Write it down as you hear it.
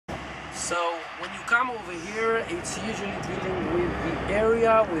So when you come over here, it's usually dealing with the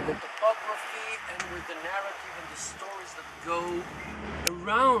area, with the topography, and with the narrative and the stories that go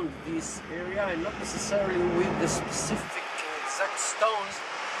around this area, and not necessarily with the specific exact stones,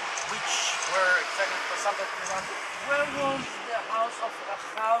 which were exactly for something. Where was the house of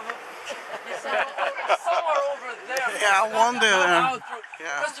Rachav? Somewhere over there. Yeah, I wonder.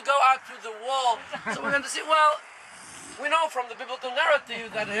 Just to go out through the wall. So we're going to see, well, we know from the biblical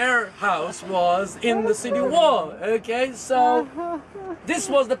narrative that her house was in the city wall, okay? So this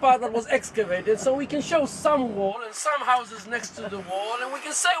was the part that was excavated, so we can show some wall and some houses next to the wall, and we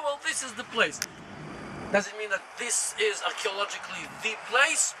can say, well, this is the place. Does it mean that this is archaeologically the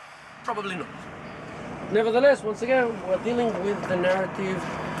place? Probably not. Nevertheless, once again, we're dealing with the narrative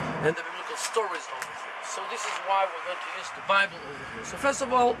and the biblical stories over here. So this is why we're going to use the Bible over here. So first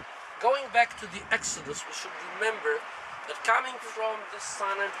of all, going back to the Exodus, we should remember that coming from the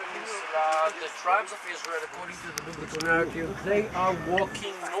Sinai Peninsula, the tribes of Israel, according to the biblical narrative, they are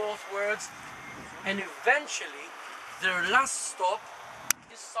walking northwards, and eventually their last stop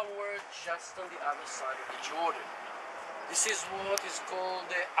is somewhere just on the other side of the Jordan. This is what is called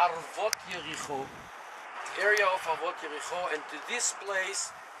the Arvot Jericho, the area of Arvot Jericho, and to this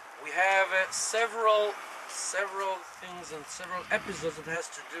place we have several things and several episodes that has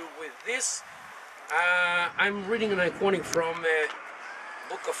to do with this. I'm reading and I'm quoting from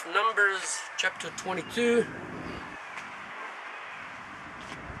book of Numbers, chapter 22,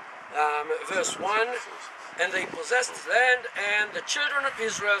 verse 1. And they possessed the land, and the children of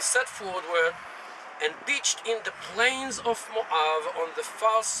Israel set forward and pitched in the plains of Moab on the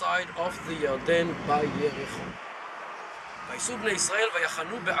far side of the Yarden by Jericho. ויסעו בני ישראל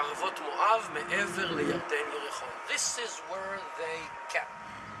ויחנו בערבות מואב מעבר לירדן יריחו. This is where they camped.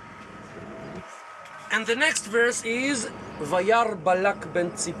 And the next verse is וירא בלק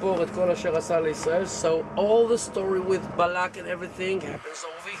בן ציפור את כל אשר עשה לישראל. So all the story with Balak and everything happens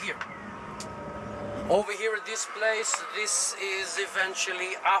over here. Over here at this place, this is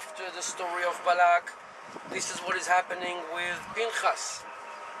eventually after the story of Balak. This is what is happening with Pinchas.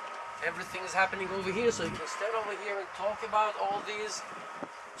 Everything is happening over here, so you can stand over here and talk about all these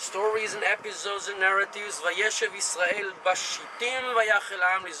stories and episodes and narratives. Vayeshev Israel b'Shittim vayachel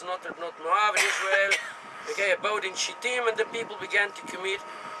ha'am liznot et bnot Moab. Israel, okay, abode in Shittim, and the people began to commit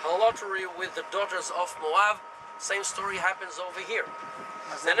harlotry with the daughters of Moab. Same story happens over here.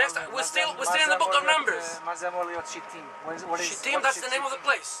 The next, we're still in the book of Numbers. Shittim, that's the name of the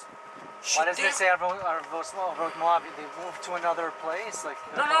place. Why doesn't it say Arvot Moab? They moved to another place? Like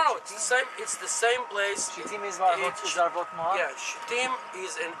no, it's the same. It's the same place. Shittim is Arvot Moab. Yeah, Shittim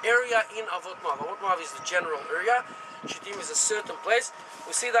is an area in Arvot Moab. Arvot Moab is the general area. Shittim is a certain place.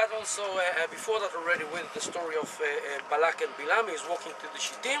 We see that also before that already with the story of Balak and Bilam. He's walking to the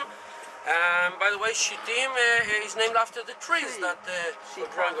Shittim. By the way, Shittim is named after the trees that were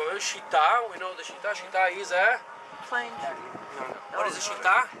growing over. Shita, we know the Shita. Shita is a plain. No. What is a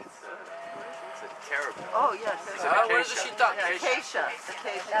Shita? Oh yes. What is a Shita? Acacia.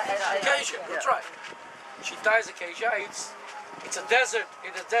 Acacia. That's right. Shita is acacia. It's a desert.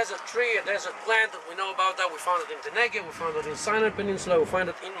 It's a desert tree, a desert plant that we know about. That we found it in the Negev. We found it in Sinai Peninsula. We find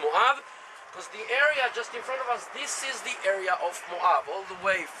it in Moab. Because the area just in front of us, this is the area of Moab, all the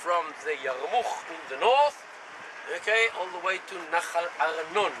way from the Yarmukh in the north, okay, all the way to Nachal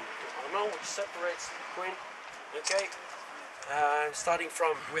Arnon, which separates between, okay, starting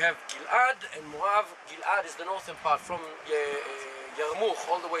from, we have Gilad and Moab. Gilad is the northern part from Yarmukh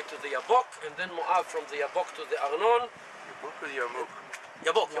all the way to the Yabok, and then Moab from the Yabok to the Arnon. Yabok or Yarmukh?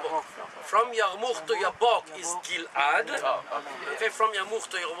 Yabok. From Yarmukh to Yabok is Gilad. Okay, from Yarmukh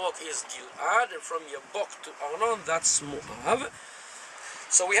to Yabok is Gilad, and from Yabok to Arnon, that's Moab.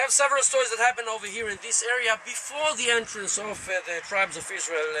 So we have several stories that happen over here in this area before the entrance of the tribes of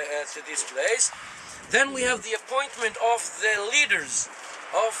Israel to this place. Then we have the appointment of the leaders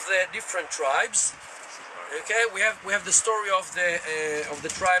of the different tribes. Okay, we have the story of the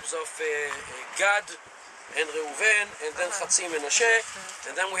tribes of Gad and Reuven, and then Chatzi Menashe,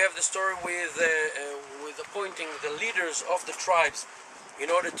 and then we have the story with appointing the leaders of the tribes in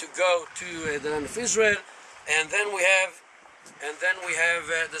order to go to the land of Israel, and then we have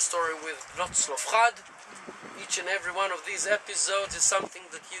the story with Bnot Tzlofchad. Each and every one of these episodes is something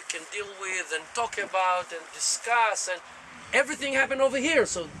that you can deal with and talk about and discuss, and everything happened over here.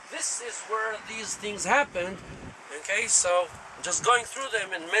 So this is where these things happened. Okay, so just going through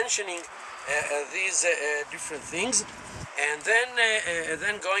them and mentioning these different things, and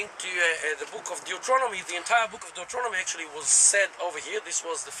then going to the book of Deuteronomy. The entire book of Deuteronomy actually was said over here. This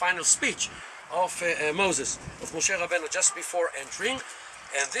was the final speech of Moses, of Moshe Rabbeinu, just before entering.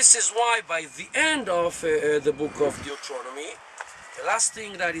 And this is why by the end of the book of Deuteronomy, the last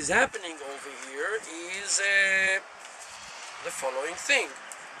thing that is happening over here is the following thing.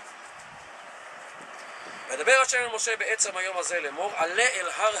 מדבר השם אל משה בעצם היום הזה לאמור, עלה אל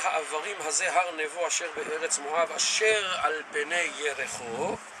הר העברים הזה, הר נבו אשר בארץ מואב, אשר על פני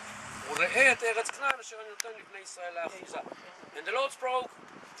יריחו, וראה את ארץ כנען אשר אני נותן לבני ישראל לאחיזה. And the Lord spoke,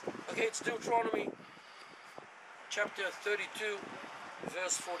 okay, it's Deuteronomy chapter 32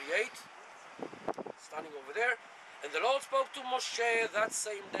 verse 48, starting over there. And the Lord spoke to Moshe that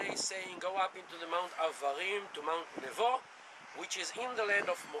same day, saying, go up into the Mount Avarim, to Mount Nevo, which is in the land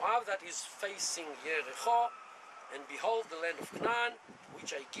of Moab, that is facing Jericho, and behold the land of Canaan,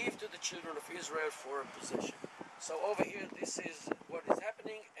 which I give to the children of Israel for a possession. So over here, this is what is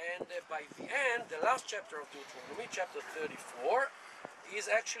happening, and by the end, the last chapter of Deuteronomy, chapter 34, is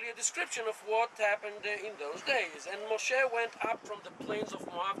actually a description of what happened in those days. And Moshe went up from the plains of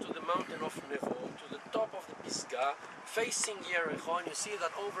Moab to the mountain of Nevo, to the top of the Pisgah, facing Jericho, and you see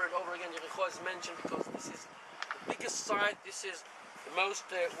that over and over again Jericho is mentioned because this is biggest site, this is the most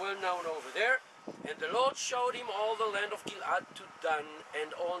well-known over there. And the Lord showed him all the land of Gilad to Dan,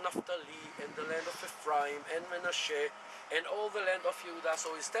 and all Naphtali, and the land of Ephraim, and Menashe, and all the land of Yehuda.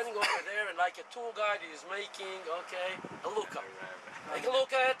 So he's standing over there, and like a tour guide, he's making, okay, a lookout. Take a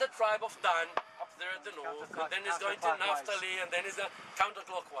look at the tribe of Dan, up there at the north, and then he's going to Naphtali, and then he's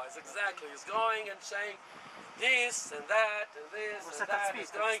counterclockwise. Exactly, he's going and saying this and that and this and that.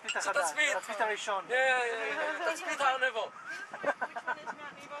 He's going to תצפית. תצפית הראשון. Yeah. תצפית הר נבו. Which one is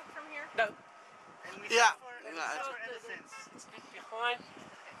Mount Nebo from here? No. Yeah. It's behind.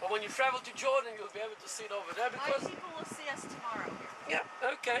 But when you travel to Jordan, you'll be able to see it over there My because. people will see us tomorrow. Yeah.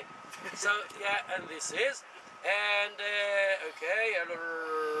 Okay. So yeah, and this is, and okay, and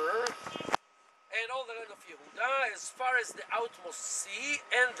all the land of Yehuda, as far as the outmost sea,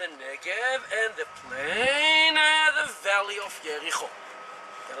 and the Negev, and the plain, the valley of Jericho.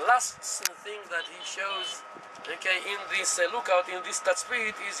 The last thing that he shows, okay, in this lookout, in this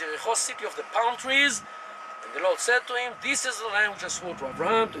Tatzpit, is Jericho, city of the palm trees. And the Lord said to him, this is the land which I swore to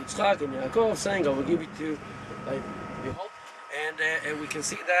Abraham, to Yitzchak, and Yaakov, saying, I will give it to you. Behold. And we can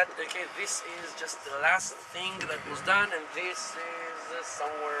see that, okay, this is just the last thing that was done, and this is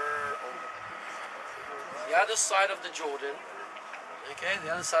somewhere over the other side of the Jordan, okay,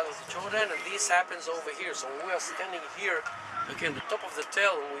 the other side of the Jordan, and this happens over here. So when we are standing here, okay, on the top of the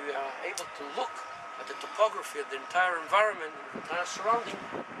tail, and we are able to look at the topography of the entire environment, the entire surrounding,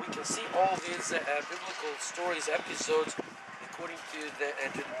 we can see all these biblical stories, episodes, according to the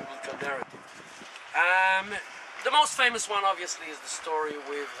biblical narrative. The most famous one, obviously, is the story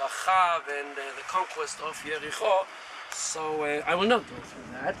with Rachav and the conquest of Jericho. So I will not go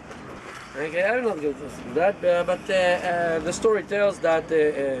through that. Okay, I will not go through that. But the story tells that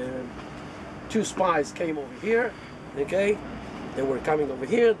two spies came over here. Okay, they were coming over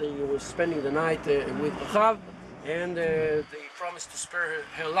here. They were spending the night with Rachav, and they promised to spare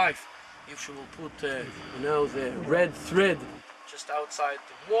her life if she will put, the red thread just outside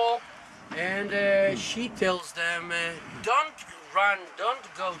the wall. And she tells them, don't run,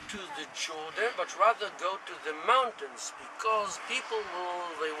 don't go to the Jordan, but rather go to the mountains, because they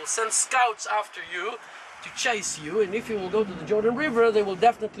will send scouts after you to chase you, and if you will go to the Jordan River, they will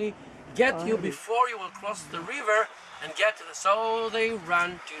definitely get you before you will cross the river and get to the. So they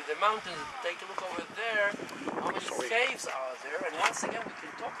run to the mountains. Take a look over there, how many caves are there, and once again we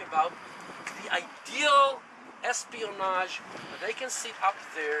can talk about the ideal espionage, where they can sit up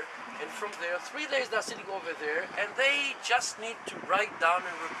there, and from there, 3 days they're sitting over there, and they just need to write down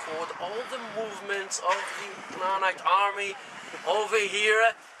and record all the movements of the Canaanite army over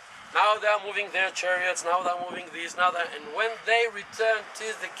here. Now they're moving their chariots, now they're moving these, now that, and when they return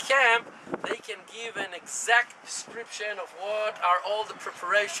to the camp, they can give an exact description of what are all the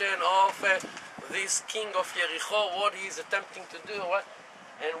preparation of this king of Jericho, what he's attempting to do,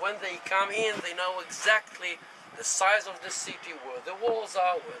 and when they come in, they know exactly the size of the city, where the walls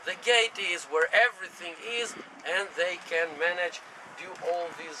are, where the gate is, where everything is, and they can manage do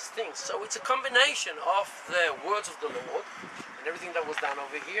all these things. So it's a combination of the words of the Lord and everything that was done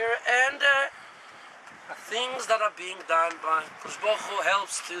over here, and things that are being done by Baruch Hu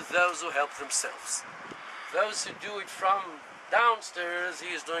helps to those who help themselves. Those who do it from downstairs,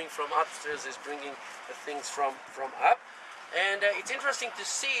 he is doing from upstairs, he's bringing the things from up. And it's interesting to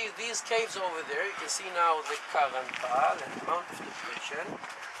see these caves over there. You can see now the Karantal and the Mount of Depression.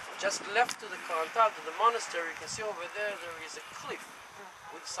 Just left to the Karantal, to the monastery, you can see over there, there is a cliff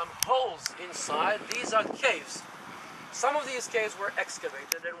with some holes inside. These are caves. Some of these caves were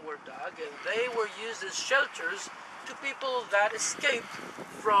excavated and were dug, and they were used as shelters to to people that escaped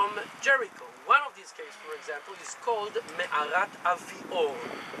from Jericho. One of these caves, for example, is called Me'arat Avior.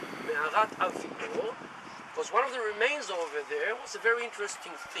 Me'arat Avior, because one of the remains over there was a very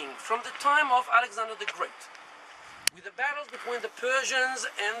interesting thing from the time of Alexander the Great, with the battles between the Persians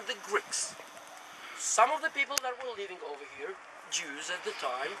and the Greeks. Some of the people that were living over here, Jews at the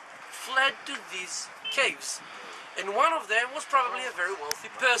time, fled to these caves. And one of them was probably a very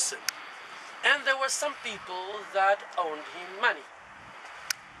wealthy person. And there were some people that owed him money.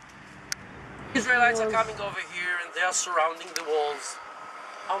 Israelites are coming over here and they are surrounding the walls.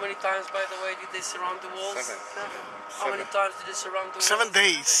 How many times, by the way, did they surround the walls? 7. How many times did they surround the walls? 7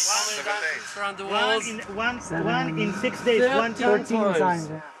 days. How many times did they surround the walls? One in 6 days, 13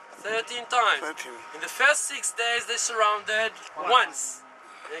 times. 13 times. 13. In the first 6 days, they surrounded once.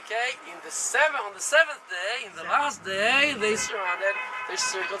 Okay, on the seventh day, in the last day, they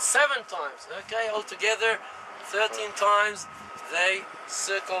circled 7 times. Okay, altogether 13 times they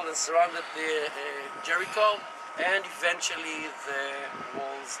circled and surrounded the Jericho, and eventually the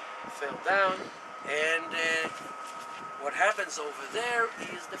walls fell down. And what happens over there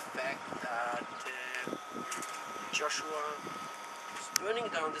is the fact that Joshua is burning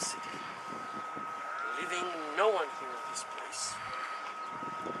down the city, leaving no one here in this place.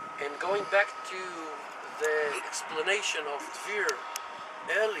 And going back to the explanation of Tvir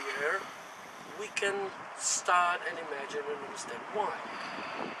earlier, we can start and imagine and understand why.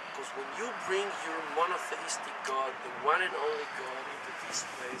 Because when you bring your monotheistic God, the one and only God, into this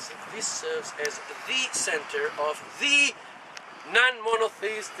place, and this serves as the center of the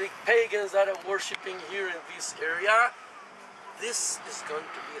non-monotheistic pagans that are worshipping here in this area, this is going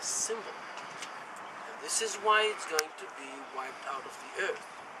to be a symbol. And this is why it's going to be wiped out of the earth.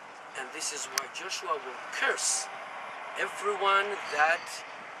 And this is why Joshua will curse everyone that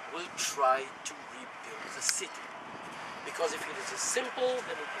will try to rebuild the city. Because if it is a symbol,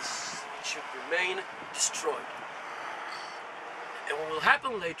 then it should remain destroyed. And what will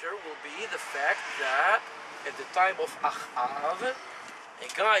happen later will be the fact that at the time of Achav, a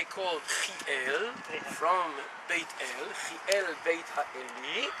guy called Chiel from Beit El, Chiel Beit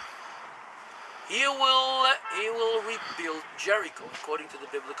Ha'eli, he will rebuild Jericho according to the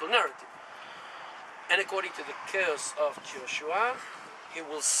biblical narrative. And according to the curse of Joshua, he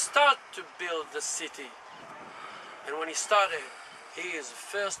will start to build the city. And when he started, his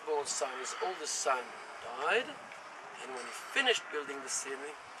firstborn son, his oldest son, died. And when he finished building the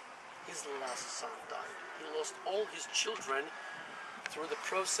city, his last son died. He lost all his children through the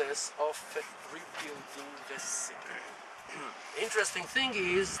process of rebuilding the city. The interesting thing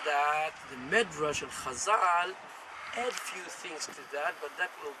is that the Medrash of Chazal add few things to that, but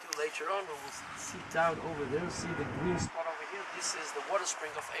that we'll do later on. We'll sit down over there, see the green spot over here. This is the water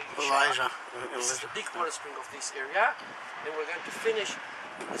spring of Elisha. This is the big water spring of this area, and we're going to finish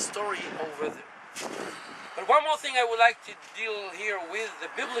the story over there. But one more thing I would like to deal here with the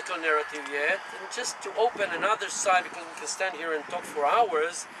biblical narrative yet, and just to open another side, because we can stand here and talk for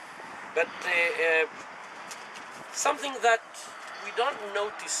hours, but something that we don't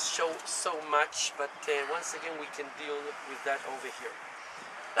notice so much, but once again we can deal with that over here.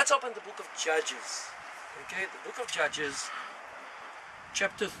 Let's open the book of Judges. Okay, the book of Judges,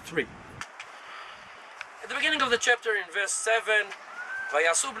 chapter 3. At the beginning of the chapter, in verse 7,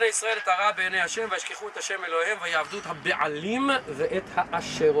 ויעשו בני ישראל את הרע בעיני השם וישכחו את השם אלוהיהם ויעבדו את הבעלים ואת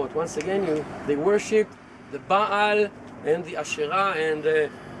האשרות. Once again, they worship the Baal and the Asherah, and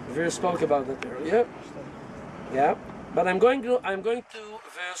we spoke about that earlier. Yeah, but I'm going to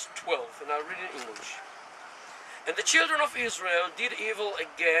verse 12, and I'll read it in English. And the children of Israel did evil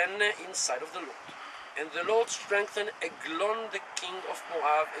again in sight of the Lord. And the Lord strengthened Eglon, the king of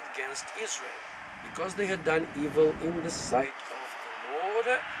Moab, against Israel, because they had done evil in the sight of the Lord.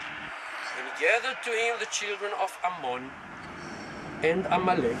 And he gathered to him the children of Ammon and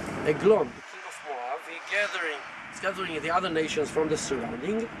Amalek, Eglon, the king of Moab, he's gathering the other nations from the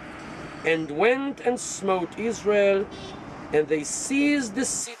surrounding, and went and smote Israel, and they seized the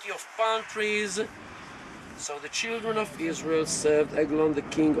city of palm trees. So the children of Israel served Eglon, the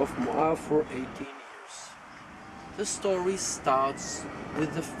king of Moab, for 18 years. The story starts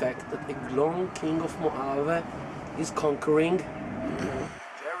with the fact that Eglon, king of Moab, is conquering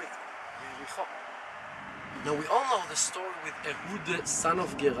Jericho. Now we all know the story with Ehud, son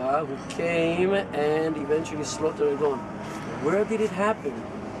of Gera, who came and eventually slaughtered Eglon. Where did it happen?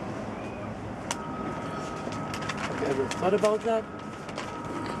 Have you ever thought about that?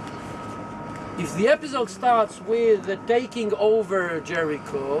 If the episode starts with the taking over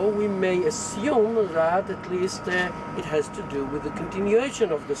Jericho, we may assume that at least it has to do with the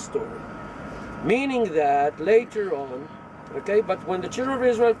continuation of the story. Meaning that later on, okay, but when the children of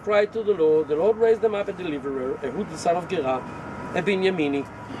Israel cried to the Lord raised them up a deliverer, Ehud the son of Gera, a Binyamini,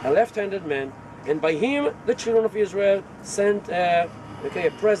 a left-handed man, and by him the children of Israel sent a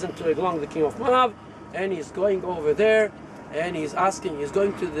present to Eglon, the king of Moab, and he's going over there, and he's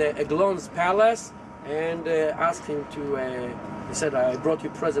going to the Eglon's palace, and asked him to, he said, I brought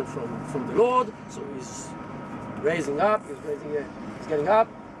you a present from the Lord, so he's getting up,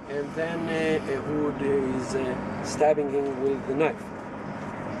 and then Ehud is stabbing him with the knife.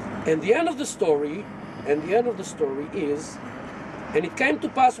 And the end of the story is, and it came to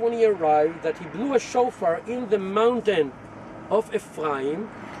pass when he arrived that he blew a shofar in the mountain of Ephraim,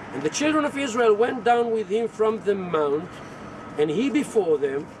 and the children of Israel went down with him from the mount, and he before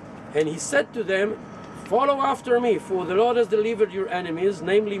them, and he said to them, follow after me, for the Lord has delivered your enemies,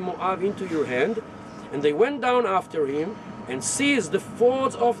 namely Moab, into your hand. And they went down after him, and seized the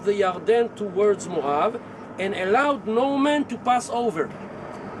fords of the Yarden towards Moab, and allowed no man to pass over.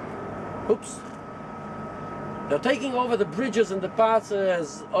 Oops. They're taking over the bridges and the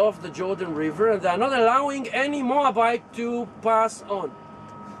passes of the Jordan River, and they're not allowing any Moabite to pass on.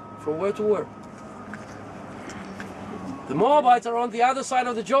 From where to where? The Moabites are on the other side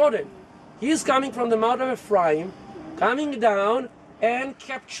of the Jordan. He's coming from the Mount of Ephraim, coming down and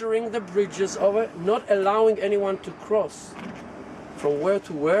capturing the bridges of it, not allowing anyone to cross. From where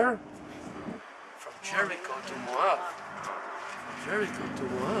to where? From Jericho to Moab. Jericho to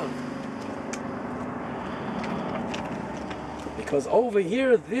Moab. Because over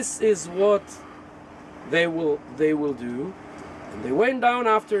here, this is what they will do. And they went down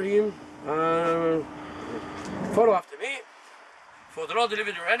after him. Follow after me. For the Lord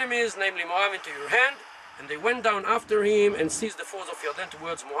delivered your enemies, namely Moab, into your hand. And they went down after him and seized the fords of Yarden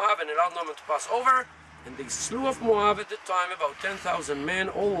towards Moab, and allowed no man to pass over. And they slew of Moab at the time about 10,000 men,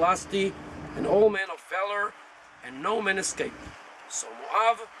 all lusty, and all men of valor, and no man escaped. So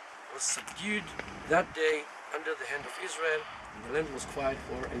Moab was subdued that day under the hand of Israel, and the land was quiet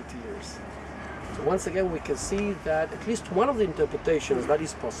for 80 years. So once again we can see that at least one of the interpretations that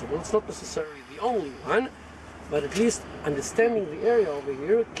is possible, it's not necessarily the only one, but at least understanding the area over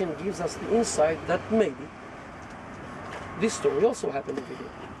here can give us the insight that maybe this story also happened over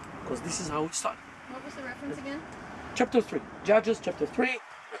here, because this is how it started. What was the reference again? Chapter 3, Judges chapter 3. Okay,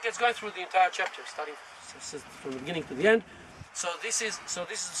 it's going through the entire chapter, starting from the beginning to the end. So this is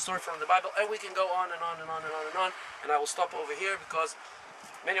the story from the Bible, and we can go on and on and on and on and on. And I will stop over here because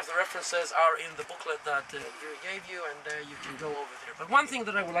many of the references are in the booklet that Gary gave you, and you can go over there. But one thing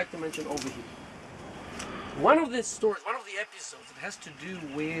that I would like to mention over here. One of the stories, one of the episodes that has to do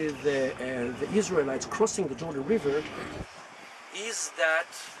with the Israelites crossing the Jordan River is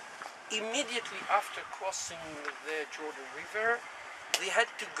that immediately after crossing the Jordan River, they had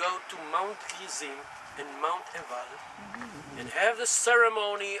to go to Mount Gerizim and Mount Ebal and have the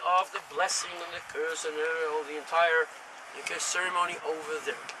ceremony of the blessing and the curse and all the entire ceremony over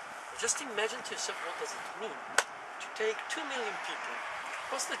there. Just imagine to yourself, what does it mean to take 2 million people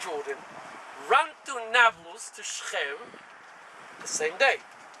across the Jordan, run to Nablus, to Shechem, the same day,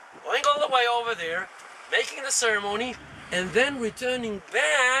 going all the way over there, making the ceremony, and then returning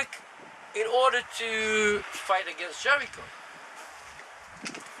back in order to fight against Jericho.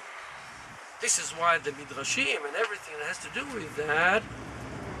 This is why the Midrashim and everything that has to do with that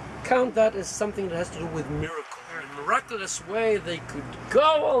count that as something that has to do with miracle. In a miraculous way, they could go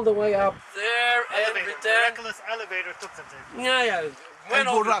all the way up there and return. Miraculous elevator took them there. Yeah. Went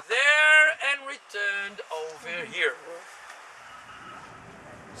over there and returned over here.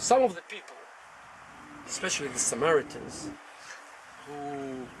 Some of the people, especially the Samaritans,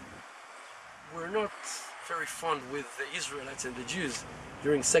 who were not very fond with the Israelites and the Jews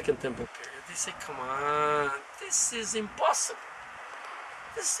during Second Temple period, they say, come on, this is impossible.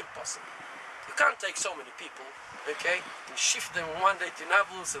 This is impossible. You can't take so many people, okay, and shift them one day to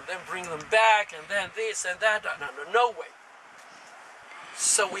Nablus and then bring them back and then this and that. No way.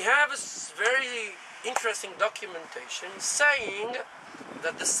 So we have a very interesting documentation saying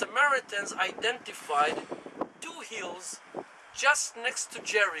that the Samaritans identified 2 hills just next to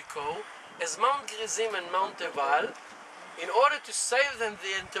Jericho as Mount Gerizim and Mount Ebal in order to save them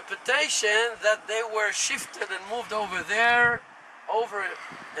the interpretation that they were shifted and moved over there, over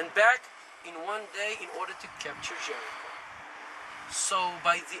and back in one day in order to capture Jericho. So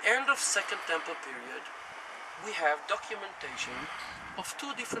by the end of Second Temple period, we have documentation of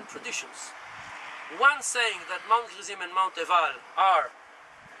 2 different traditions. One saying that Mount Gerizim and Mount Ebal are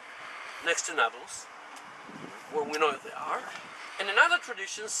next to Nablus, where we know they are, and another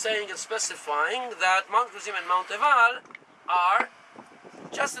tradition saying and specifying that Mount Gerizim and Mount Ebal are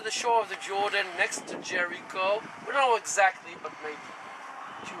just at the shore of the Jordan, next to Jericho. We don't know exactly, but maybe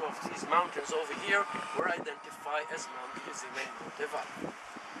two of these mountains over here were identified as Mount Gerizim and Mount Ebal.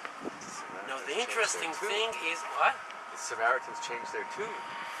 Now the interesting thing is what? The Samaritans changed their tune.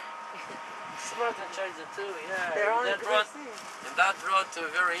 Samaritans changed it too, yeah. They're on And that brought to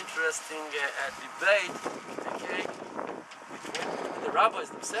a very interesting debate, okay, between the rabbis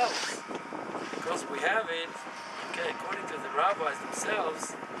themselves. Because we have it, okay, according to the rabbis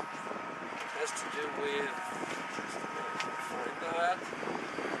themselves, it has to do with, just a minute to find that.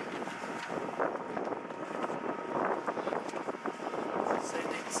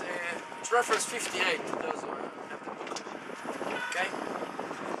 It's reference 58, those who have the book. Okay?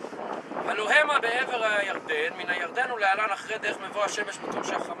 הלוהמה בעבר הירדן, מן הירדן ולהלן אחרי דרך מבוא השמש, מקום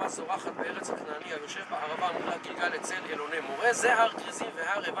שהחמה זורחת בארץ הכנעני, היושב בערבה המולה גלגל אצל אלוני מורה, זה הר גריזים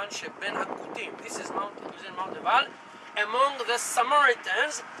והר אבן שבין הכותים. This is Mount Gerizim, Mount Ebal. Among the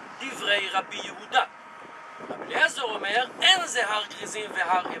Samaritans, דברי רבי יהודה. רבי אליעזר אומר, אין זה הר גריזים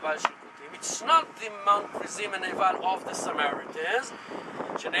והר אבל של כותים. It's not the Mount Gerizim and Ebal of the Samaritans.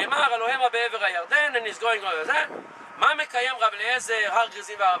 שנאמר, אלוהמה בעבר הירדן, and he's going over that. מה מקיים רב אליעזר, הר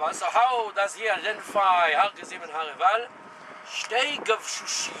גריזים והר אבל? So how does he identify הר גריזים and הר אבל? שתי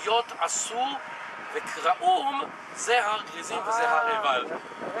גבשושיות עשו וקראום זה הר גריזים וזה הר אבל.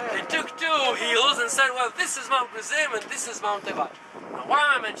 They took two hills and said, well, this is Mount Gerizim and this is Mount Ebal. Now why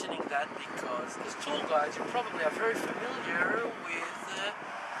am I mentioning that? Because as tour guides you probably are very familiar with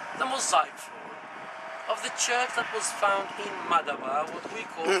the mosaic floor of the church that was found in Madaba, what we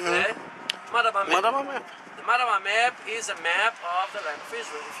call the Madaba map. The Madaba map is a map of the land of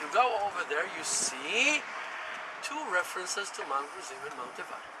Israel. If you go over there, you see two references to Mount Gerizim and Mount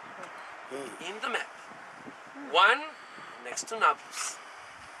Ebal in the map. One next to Nablus,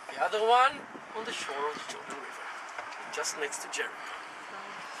 the other one on the shore of the Jordan River, just next to Jericho.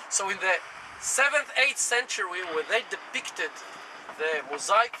 So in the 7th, 8th century, where they depicted the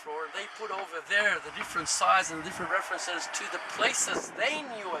mosaic floor, they put over there the different sizes and different references to the places they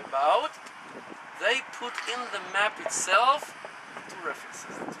knew about. They put in the map itself two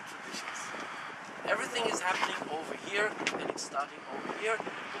references, two traditions. Everything is happening over here, and it's starting over here.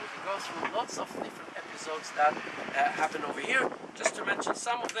 And we can go through lots of different episodes that happen over here. Just to mention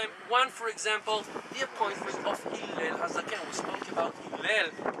some of them. One, for example, the appointment of Hillel Hazaken. We spoke about Hillel.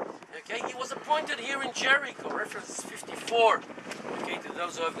 Okay, he was appointed here in Jericho, reference 54. Okay, to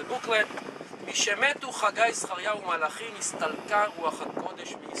those who have the booklet. משמתו חגי זכריה ומלאכי נסתלקה רוח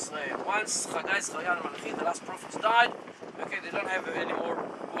הקודש מישראל. Once חגי זכריה ומלאכי, the last prophets died, okay, they don't have any more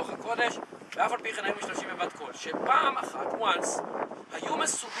רוח הקודש, ואף על פי כן היו משתמשים בבת קול. שפעם אחת, once, היו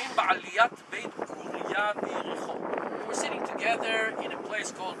מסובים בעליית בית גוריה ביריחו. They were sitting together in a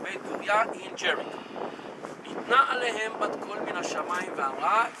place called בית גוריה in Jericho. ניתנה עליהם בת קול מן השמיים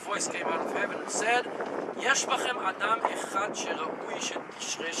ואמרה, a voice came out of heaven and said, יש בכם אדם אחד שראוי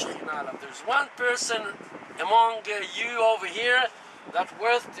שתשרה שכינה עליו. There's one person among you over here that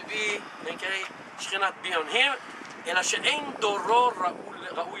worth to be, okay, שכינת be on him, אלא שאין דורו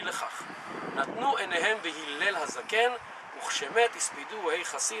ראוי לכך. נתנו עיניהם בהלל הזקן, וכשמת הספידו היי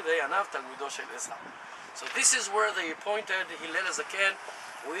חסיד, היי עניו, תלמידו של עזרא. So this is where they appointed Hillel Hazaken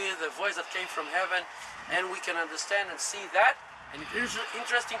with a voice that came from heaven, and we can understand and see that. And it's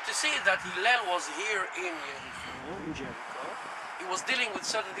interesting to see that Hillel was here in Jericho. He was dealing with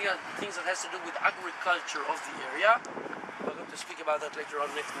certain things that has to do with agriculture of the area. We're going to speak about that later on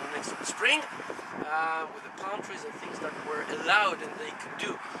next spring, with the palm trees and things that were allowed and they could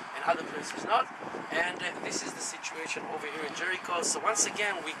do, and other places not. And this is the situation over here in Jericho. So once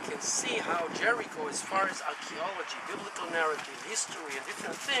again, we can see how Jericho, as far as archaeology, biblical narrative, history, and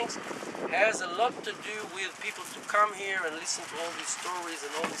different things, has a lot to do with people to come here and listen to all these stories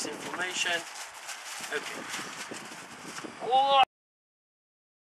and all this information. Okay.